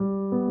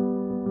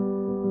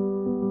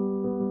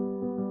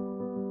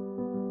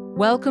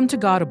Welcome to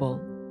Godable,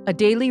 a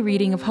daily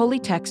reading of holy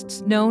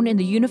texts known in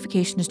the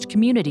Unificationist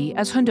community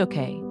as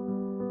Hundoke.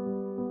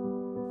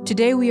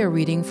 Today we are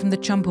reading from the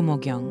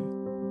Champumogyang.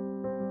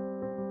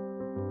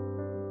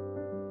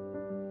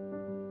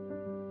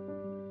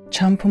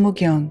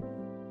 Champumogyang,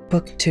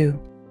 Book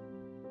 2.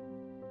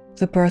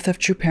 The Birth of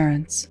True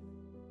Parents.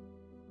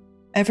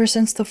 Ever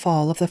since the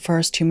fall of the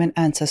first human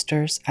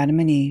ancestors,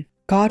 Adam and Eve,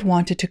 God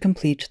wanted to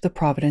complete the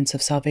providence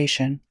of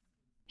salvation.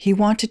 He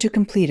wanted to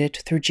complete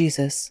it through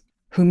Jesus,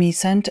 whom he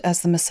sent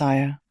as the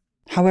Messiah.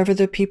 However,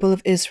 the people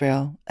of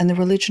Israel and the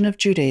religion of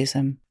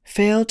Judaism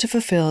failed to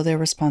fulfill their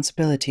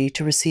responsibility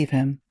to receive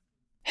him.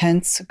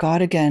 Hence,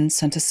 God again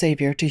sent a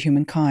Savior to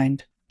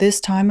humankind,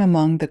 this time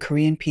among the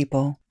Korean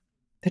people.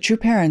 The true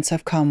parents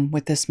have come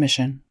with this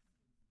mission.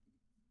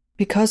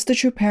 Because the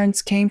true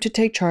parents came to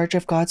take charge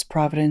of God's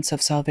providence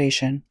of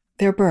salvation,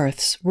 their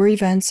births were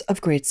events of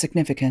great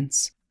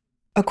significance.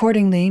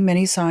 Accordingly,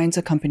 many signs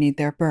accompanied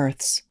their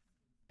births.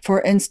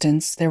 For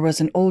instance, there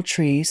was an old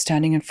tree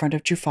standing in front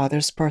of True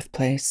Father's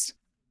birthplace.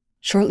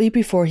 Shortly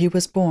before he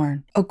was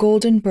born, a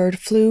golden bird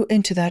flew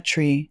into that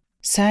tree,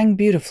 sang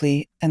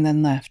beautifully, and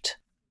then left.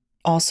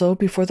 Also,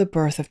 before the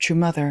birth of True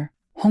Mother,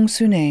 Hong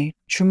Sune,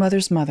 True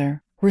Mother's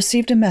mother,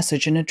 received a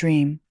message in a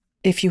dream.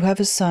 If you have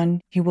a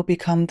son, he will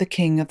become the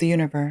king of the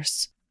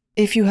universe.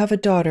 If you have a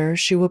daughter,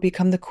 she will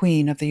become the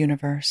queen of the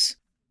universe.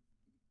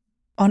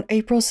 On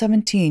April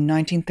 17,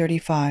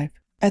 1935,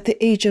 at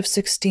the age of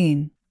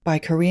 16, by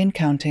Korean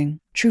counting,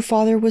 True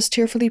Father was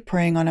tearfully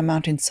praying on a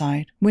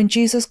mountainside when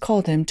Jesus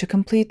called him to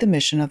complete the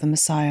mission of the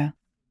Messiah.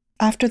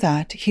 After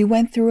that, he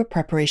went through a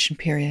preparation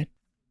period.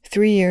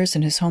 3 years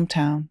in his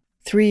hometown,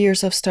 3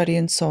 years of study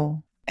in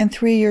Seoul, and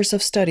 3 years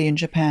of study in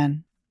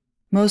Japan.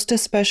 Most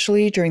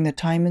especially during the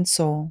time in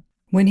Seoul,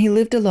 when he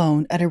lived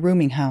alone at a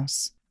rooming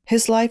house.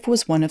 His life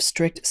was one of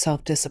strict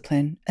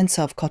self-discipline and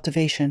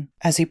self-cultivation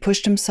as he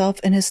pushed himself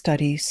in his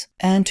studies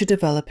and to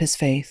develop his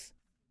faith.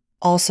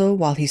 Also,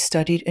 while he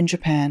studied in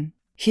Japan,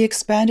 he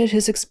expanded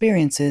his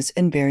experiences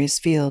in various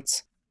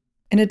fields.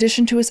 In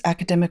addition to his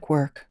academic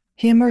work,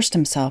 he immersed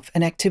himself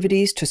in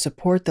activities to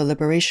support the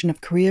liberation of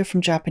Korea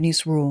from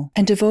Japanese rule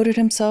and devoted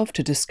himself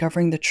to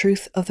discovering the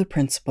truth of the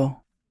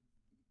principle.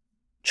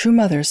 True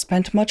Mother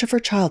spent much of her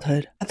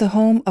childhood at the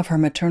home of her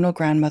maternal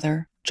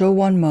grandmother, Jo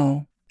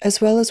Won-mo,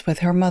 as well as with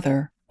her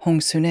mother,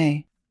 Hong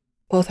Sune.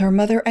 Both her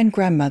mother and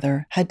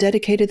grandmother had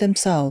dedicated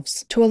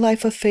themselves to a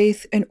life of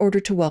faith in order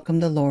to welcome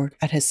the Lord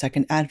at his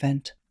second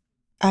advent.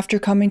 After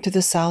coming to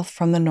the south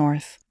from the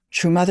north,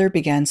 True Mother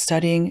began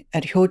studying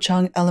at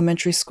Hyochang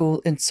Elementary School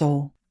in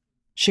Seoul.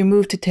 She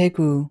moved to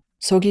Daegu,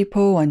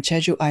 Seogwipo on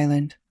Jeju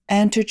Island,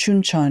 and to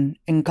Chuncheon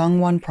in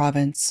Gangwon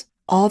Province,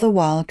 all the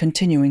while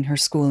continuing her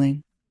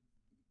schooling.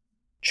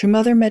 True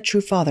Mother met True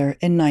Father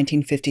in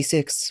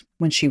 1956,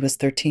 when she was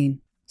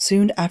 13,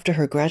 soon after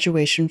her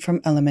graduation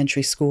from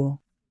elementary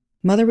school.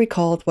 Mother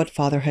recalled what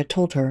Father had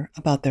told her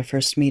about their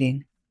first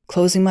meeting.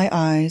 Closing my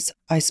eyes,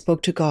 I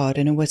spoke to God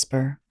in a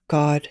whisper.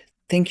 God,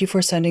 thank you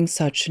for sending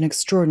such an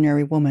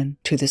extraordinary woman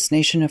to this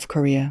nation of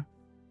Korea.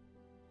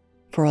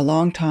 For a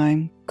long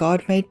time,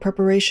 God made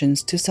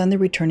preparations to send the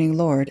returning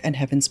Lord and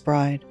Heaven's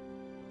bride.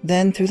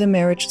 Then, through the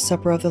marriage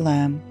supper of the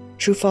Lamb,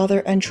 True Father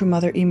and True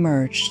Mother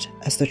emerged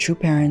as the true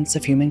parents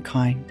of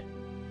humankind.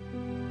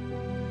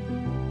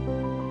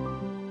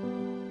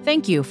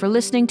 Thank you for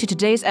listening to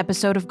today's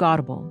episode of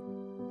Godable.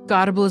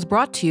 Godable is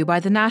brought to you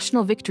by the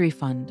National Victory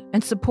Fund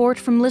and support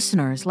from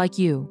listeners like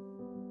you.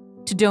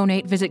 To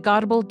donate, visit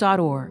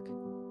godable.org.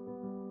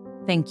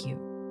 Thank you.